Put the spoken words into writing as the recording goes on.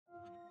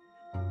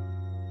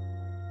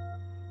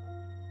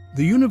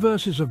The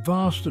universe is a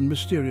vast and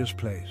mysterious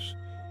place.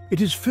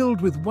 It is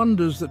filled with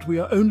wonders that we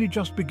are only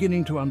just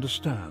beginning to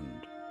understand.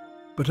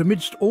 But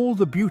amidst all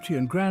the beauty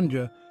and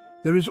grandeur,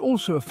 there is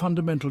also a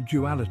fundamental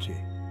duality.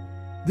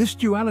 This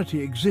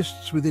duality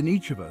exists within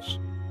each of us.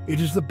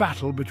 It is the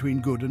battle between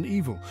good and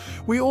evil.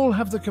 We all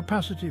have the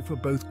capacity for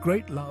both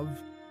great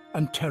love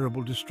and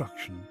terrible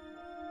destruction.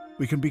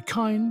 We can be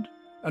kind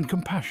and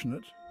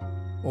compassionate,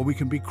 or we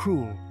can be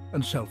cruel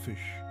and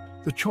selfish.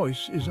 The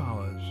choice is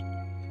ours.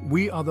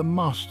 We are the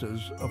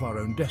masters of our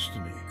own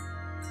destiny.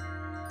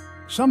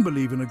 Some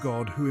believe in a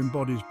God who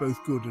embodies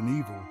both good and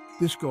evil.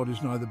 This God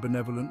is neither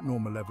benevolent nor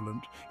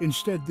malevolent.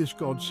 Instead, this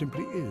God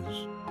simply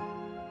is.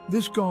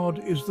 This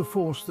God is the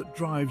force that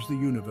drives the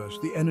universe,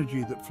 the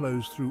energy that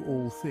flows through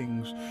all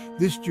things.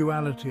 This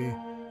duality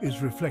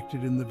is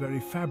reflected in the very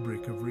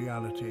fabric of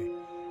reality.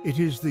 It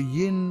is the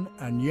yin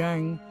and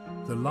yang,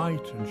 the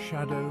light and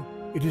shadow.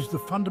 It is the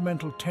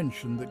fundamental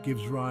tension that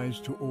gives rise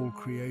to all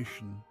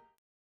creation.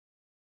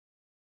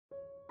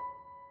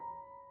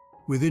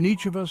 Within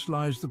each of us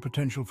lies the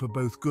potential for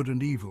both good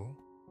and evil.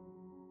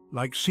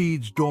 Like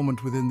seeds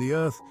dormant within the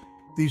earth,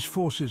 these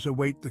forces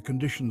await the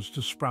conditions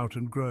to sprout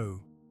and grow.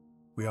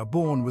 We are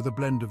born with a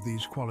blend of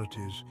these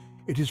qualities.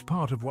 It is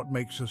part of what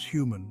makes us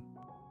human.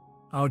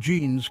 Our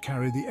genes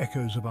carry the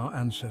echoes of our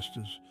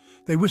ancestors.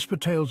 They whisper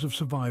tales of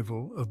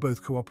survival, of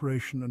both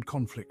cooperation and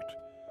conflict.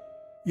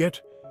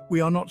 Yet, we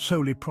are not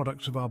solely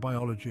products of our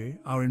biology.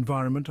 Our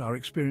environment, our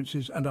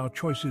experiences, and our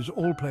choices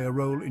all play a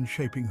role in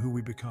shaping who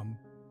we become.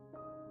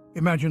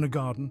 Imagine a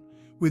garden.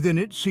 Within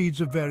it, seeds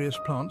of various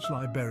plants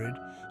lie buried.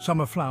 Some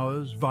are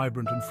flowers,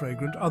 vibrant and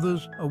fragrant.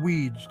 Others are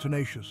weeds,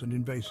 tenacious and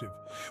invasive.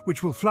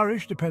 Which will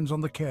flourish depends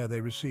on the care they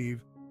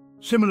receive.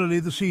 Similarly,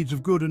 the seeds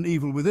of good and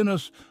evil within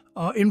us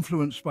are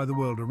influenced by the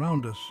world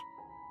around us.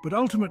 But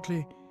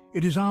ultimately,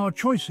 it is our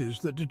choices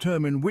that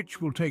determine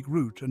which will take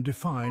root and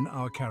define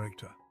our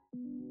character.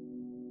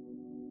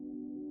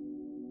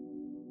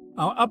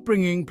 Our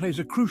upbringing plays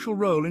a crucial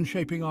role in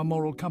shaping our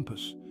moral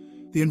compass.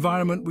 The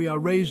environment we are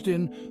raised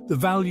in, the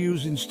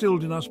values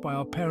instilled in us by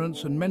our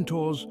parents and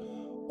mentors,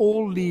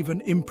 all leave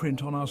an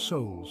imprint on our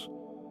souls.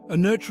 A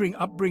nurturing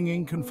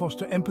upbringing can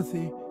foster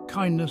empathy,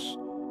 kindness,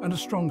 and a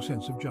strong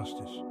sense of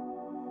justice.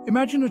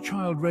 Imagine a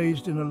child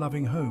raised in a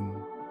loving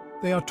home.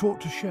 They are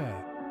taught to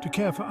share, to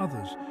care for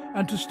others,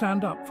 and to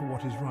stand up for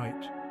what is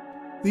right.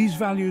 These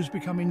values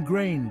become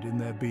ingrained in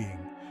their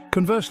being.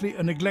 Conversely,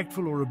 a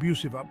neglectful or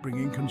abusive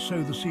upbringing can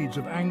sow the seeds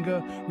of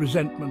anger,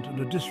 resentment,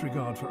 and a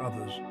disregard for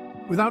others.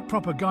 Without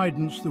proper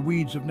guidance, the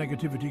weeds of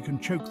negativity can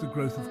choke the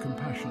growth of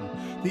compassion.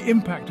 The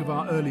impact of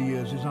our early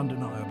years is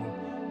undeniable.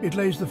 It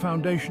lays the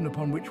foundation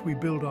upon which we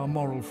build our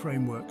moral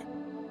framework.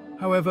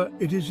 However,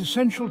 it is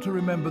essential to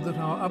remember that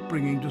our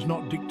upbringing does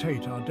not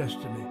dictate our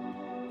destiny.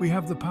 We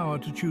have the power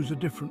to choose a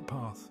different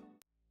path.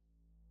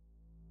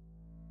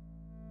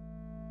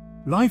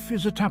 Life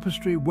is a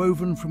tapestry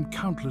woven from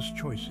countless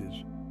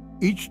choices.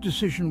 Each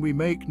decision we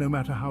make, no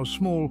matter how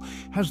small,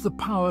 has the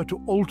power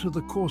to alter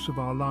the course of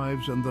our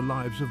lives and the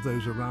lives of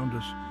those around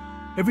us.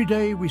 Every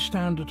day we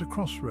stand at a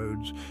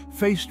crossroads,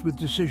 faced with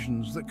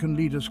decisions that can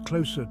lead us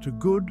closer to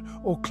good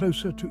or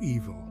closer to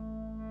evil.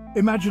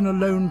 Imagine a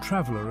lone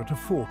traveler at a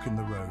fork in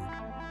the road.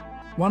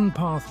 One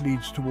path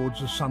leads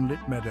towards a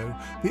sunlit meadow,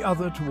 the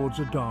other towards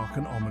a dark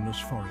and ominous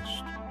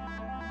forest.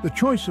 The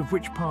choice of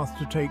which path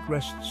to take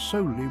rests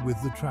solely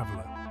with the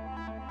traveler.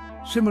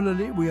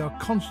 Similarly, we are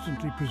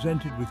constantly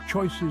presented with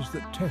choices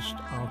that test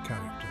our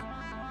character.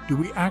 Do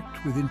we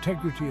act with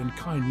integrity and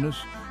kindness,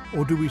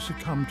 or do we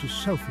succumb to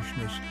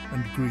selfishness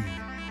and greed?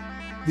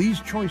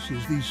 These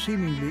choices, these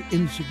seemingly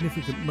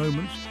insignificant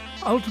moments,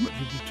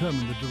 ultimately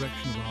determine the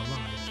direction of our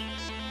lives.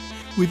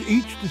 With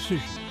each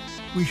decision,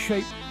 we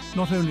shape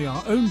not only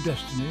our own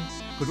destiny,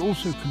 but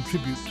also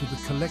contribute to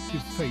the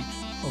collective fate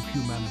of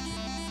humanity.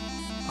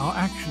 Our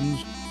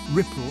actions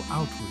ripple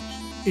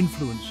outwards,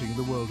 influencing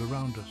the world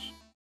around us.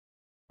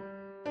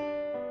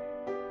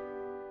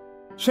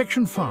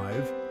 Section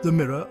 5, the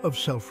mirror of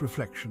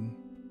self-reflection.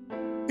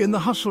 In the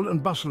hustle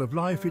and bustle of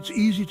life, it's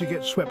easy to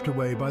get swept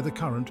away by the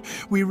current.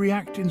 We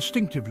react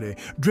instinctively,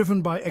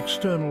 driven by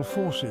external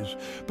forces.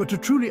 But to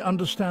truly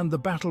understand the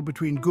battle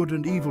between good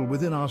and evil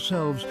within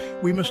ourselves,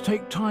 we must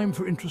take time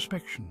for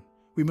introspection.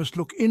 We must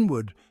look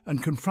inward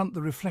and confront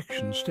the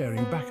reflection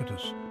staring back at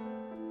us.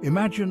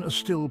 Imagine a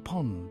still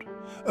pond.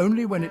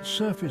 Only when its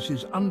surface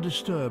is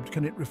undisturbed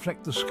can it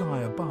reflect the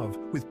sky above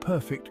with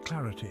perfect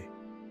clarity.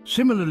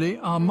 Similarly,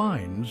 our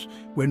minds,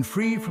 when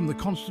free from the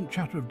constant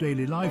chatter of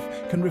daily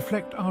life, can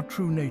reflect our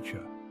true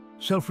nature.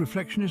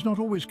 Self-reflection is not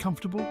always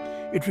comfortable.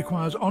 It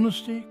requires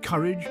honesty,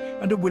 courage,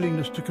 and a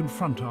willingness to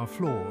confront our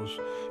flaws.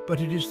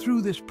 But it is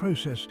through this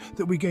process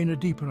that we gain a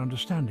deeper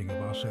understanding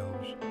of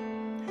ourselves.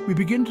 We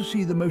begin to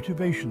see the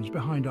motivations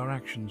behind our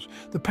actions,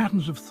 the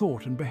patterns of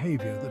thought and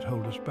behavior that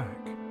hold us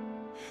back.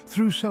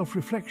 Through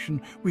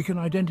self-reflection, we can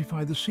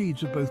identify the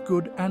seeds of both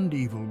good and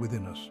evil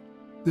within us.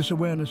 This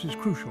awareness is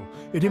crucial.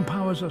 It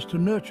empowers us to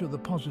nurture the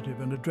positive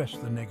and address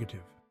the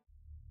negative.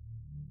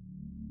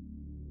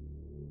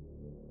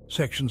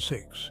 Section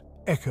 6.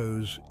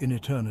 Echoes in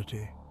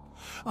Eternity.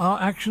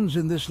 Our actions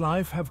in this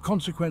life have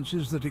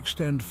consequences that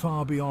extend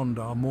far beyond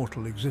our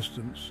mortal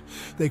existence.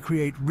 They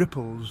create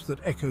ripples that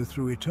echo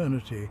through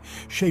eternity,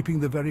 shaping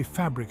the very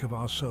fabric of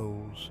our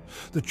souls.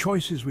 The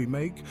choices we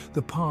make,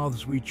 the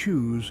paths we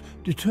choose,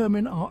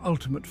 determine our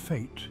ultimate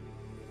fate.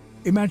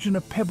 Imagine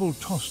a pebble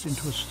tossed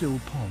into a still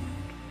pond.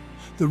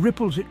 The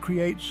ripples it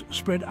creates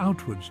spread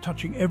outwards,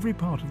 touching every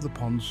part of the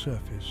pond's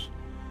surface.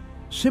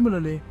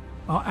 Similarly,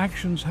 our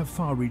actions have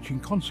far-reaching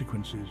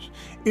consequences,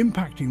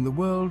 impacting the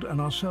world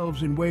and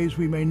ourselves in ways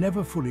we may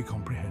never fully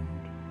comprehend.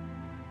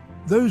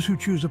 Those who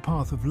choose a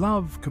path of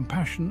love,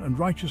 compassion, and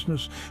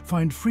righteousness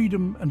find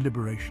freedom and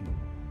liberation.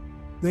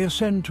 They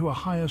ascend to a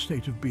higher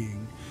state of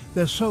being,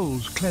 their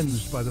souls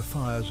cleansed by the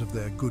fires of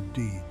their good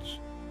deeds.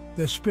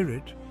 Their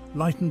spirit,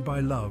 lightened by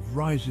love,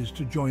 rises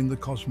to join the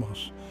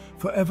cosmos,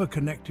 forever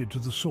connected to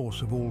the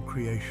source of all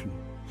creation.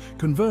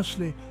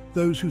 Conversely,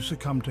 those who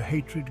succumb to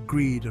hatred,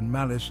 greed, and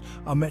malice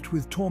are met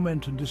with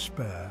torment and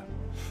despair.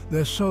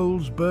 Their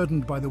souls,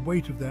 burdened by the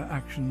weight of their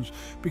actions,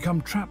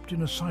 become trapped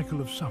in a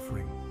cycle of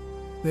suffering.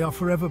 They are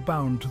forever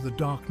bound to the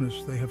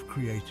darkness they have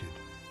created.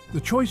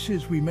 The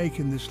choices we make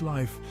in this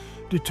life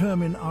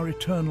determine our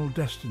eternal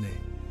destiny.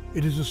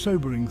 It is a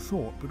sobering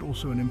thought, but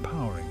also an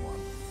empowering one.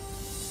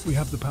 We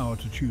have the power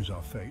to choose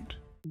our fate.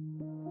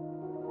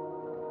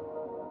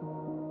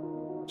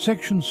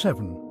 Section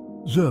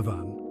 7.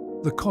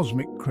 Zurvan, the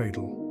Cosmic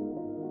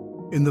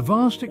Cradle. In the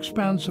vast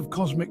expanse of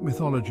cosmic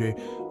mythology,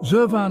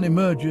 Zurvan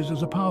emerges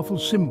as a powerful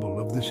symbol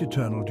of this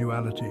eternal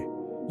duality.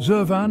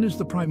 Zurvan is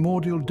the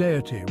primordial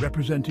deity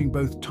representing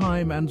both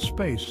time and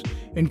space,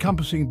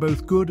 encompassing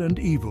both good and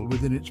evil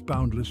within its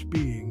boundless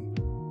being.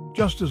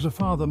 Just as a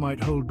father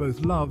might hold both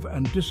love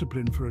and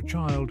discipline for a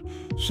child,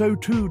 so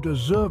too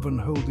does Zurvan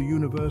hold the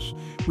universe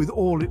with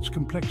all its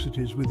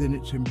complexities within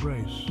its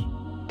embrace.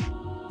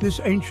 This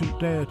ancient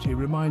deity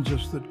reminds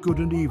us that good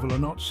and evil are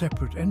not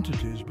separate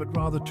entities, but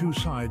rather two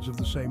sides of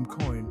the same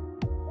coin.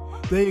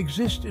 They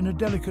exist in a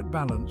delicate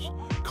balance,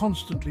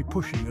 constantly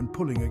pushing and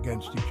pulling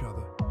against each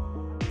other.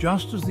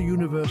 Just as the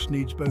universe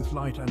needs both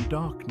light and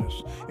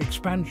darkness,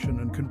 expansion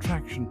and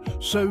contraction,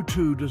 so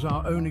too does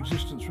our own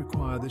existence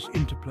require this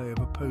interplay of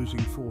opposing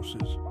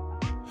forces.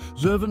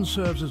 Zurvan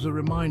serves as a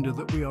reminder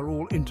that we are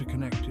all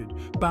interconnected,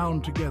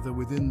 bound together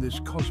within this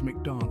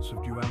cosmic dance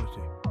of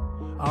duality.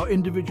 Our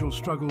individual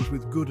struggles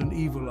with good and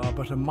evil are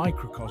but a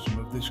microcosm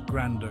of this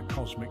grander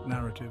cosmic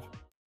narrative.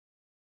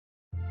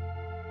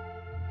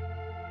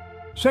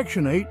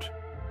 Section 8.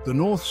 The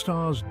North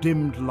Star's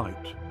Dimmed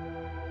Light.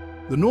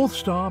 The North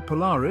Star,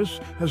 Polaris,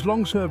 has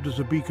long served as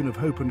a beacon of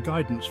hope and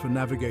guidance for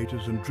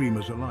navigators and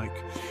dreamers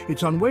alike.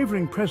 Its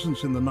unwavering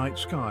presence in the night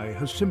sky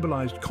has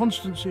symbolized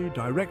constancy,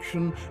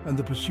 direction, and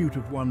the pursuit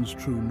of one's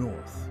true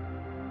north.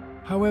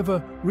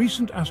 However,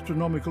 recent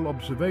astronomical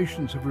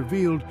observations have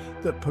revealed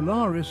that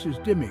Polaris is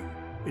dimming,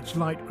 its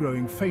light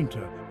growing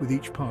fainter with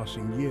each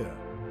passing year.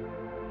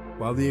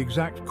 While the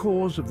exact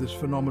cause of this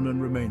phenomenon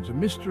remains a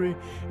mystery,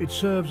 it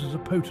serves as a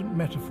potent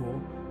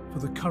metaphor for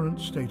the current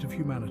state of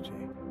humanity.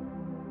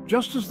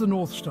 Just as the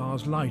North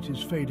Star's light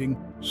is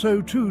fading,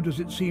 so too does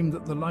it seem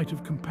that the light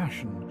of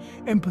compassion,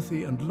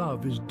 empathy and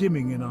love is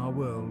dimming in our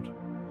world.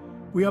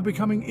 We are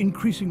becoming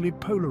increasingly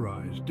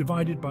polarized,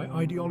 divided by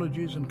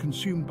ideologies and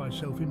consumed by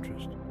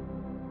self-interest.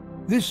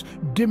 This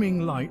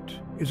dimming light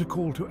is a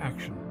call to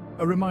action,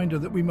 a reminder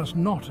that we must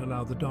not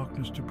allow the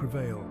darkness to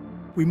prevail.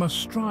 We must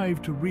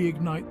strive to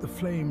reignite the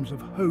flames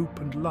of hope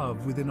and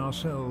love within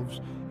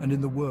ourselves and in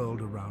the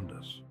world around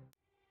us.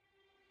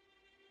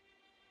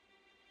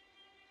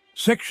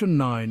 Section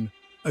 9.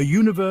 A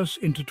Universe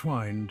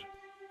Intertwined.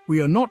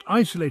 We are not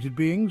isolated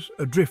beings,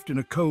 adrift in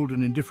a cold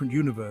and indifferent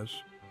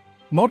universe.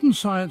 Modern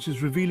science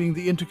is revealing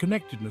the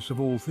interconnectedness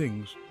of all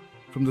things.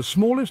 From the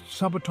smallest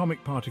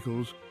subatomic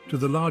particles to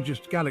the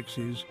largest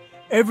galaxies,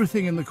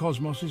 everything in the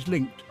cosmos is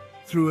linked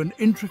through an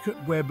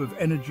intricate web of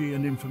energy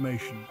and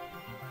information.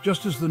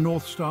 Just as the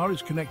North Star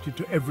is connected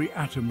to every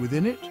atom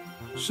within it,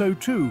 so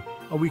too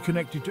are we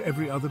connected to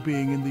every other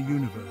being in the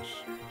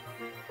universe.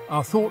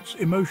 Our thoughts,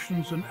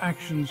 emotions, and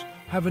actions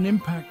have an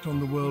impact on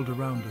the world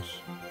around us,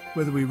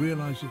 whether we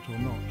realize it or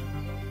not.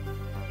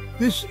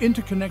 This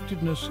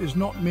interconnectedness is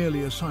not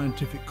merely a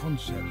scientific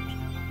concept.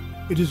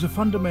 It is a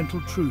fundamental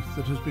truth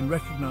that has been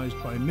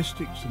recognized by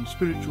mystics and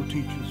spiritual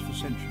teachers for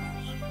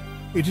centuries.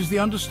 It is the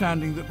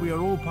understanding that we are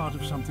all part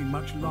of something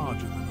much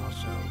larger than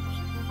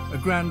ourselves, a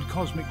grand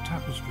cosmic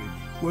tapestry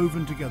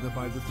woven together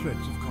by the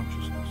threads of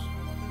consciousness.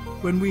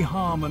 When we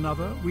harm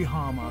another, we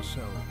harm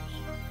ourselves.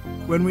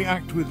 When we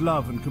act with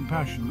love and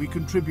compassion, we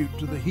contribute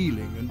to the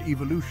healing and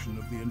evolution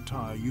of the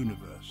entire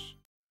universe.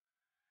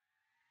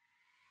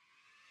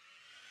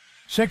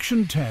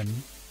 Section 10.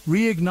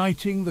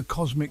 Reigniting the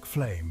Cosmic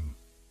Flame.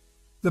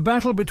 The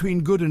battle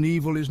between good and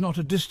evil is not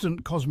a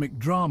distant cosmic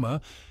drama,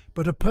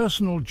 but a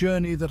personal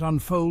journey that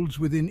unfolds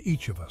within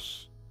each of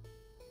us.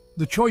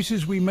 The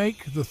choices we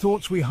make, the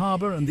thoughts we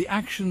harbor, and the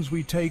actions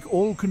we take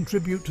all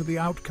contribute to the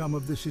outcome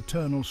of this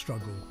eternal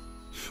struggle.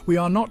 We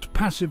are not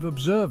passive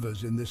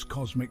observers in this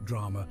cosmic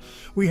drama.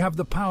 We have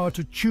the power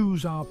to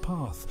choose our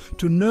path,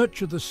 to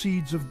nurture the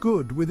seeds of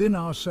good within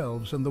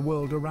ourselves and the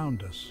world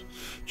around us.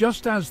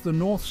 Just as the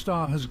North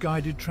Star has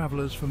guided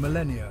travelers for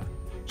millennia,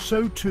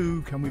 so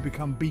too can we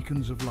become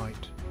beacons of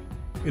light,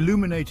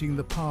 illuminating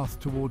the path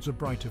towards a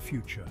brighter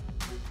future.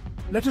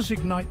 Let us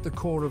ignite the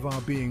core of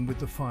our being with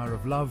the fire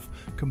of love,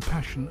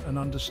 compassion, and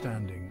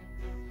understanding.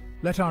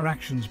 Let our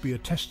actions be a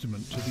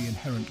testament to the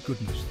inherent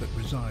goodness that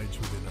resides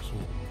within us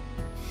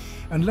all.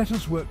 And let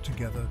us work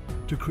together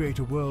to create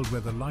a world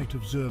where the light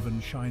of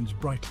Zurvan shines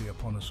brightly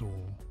upon us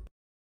all.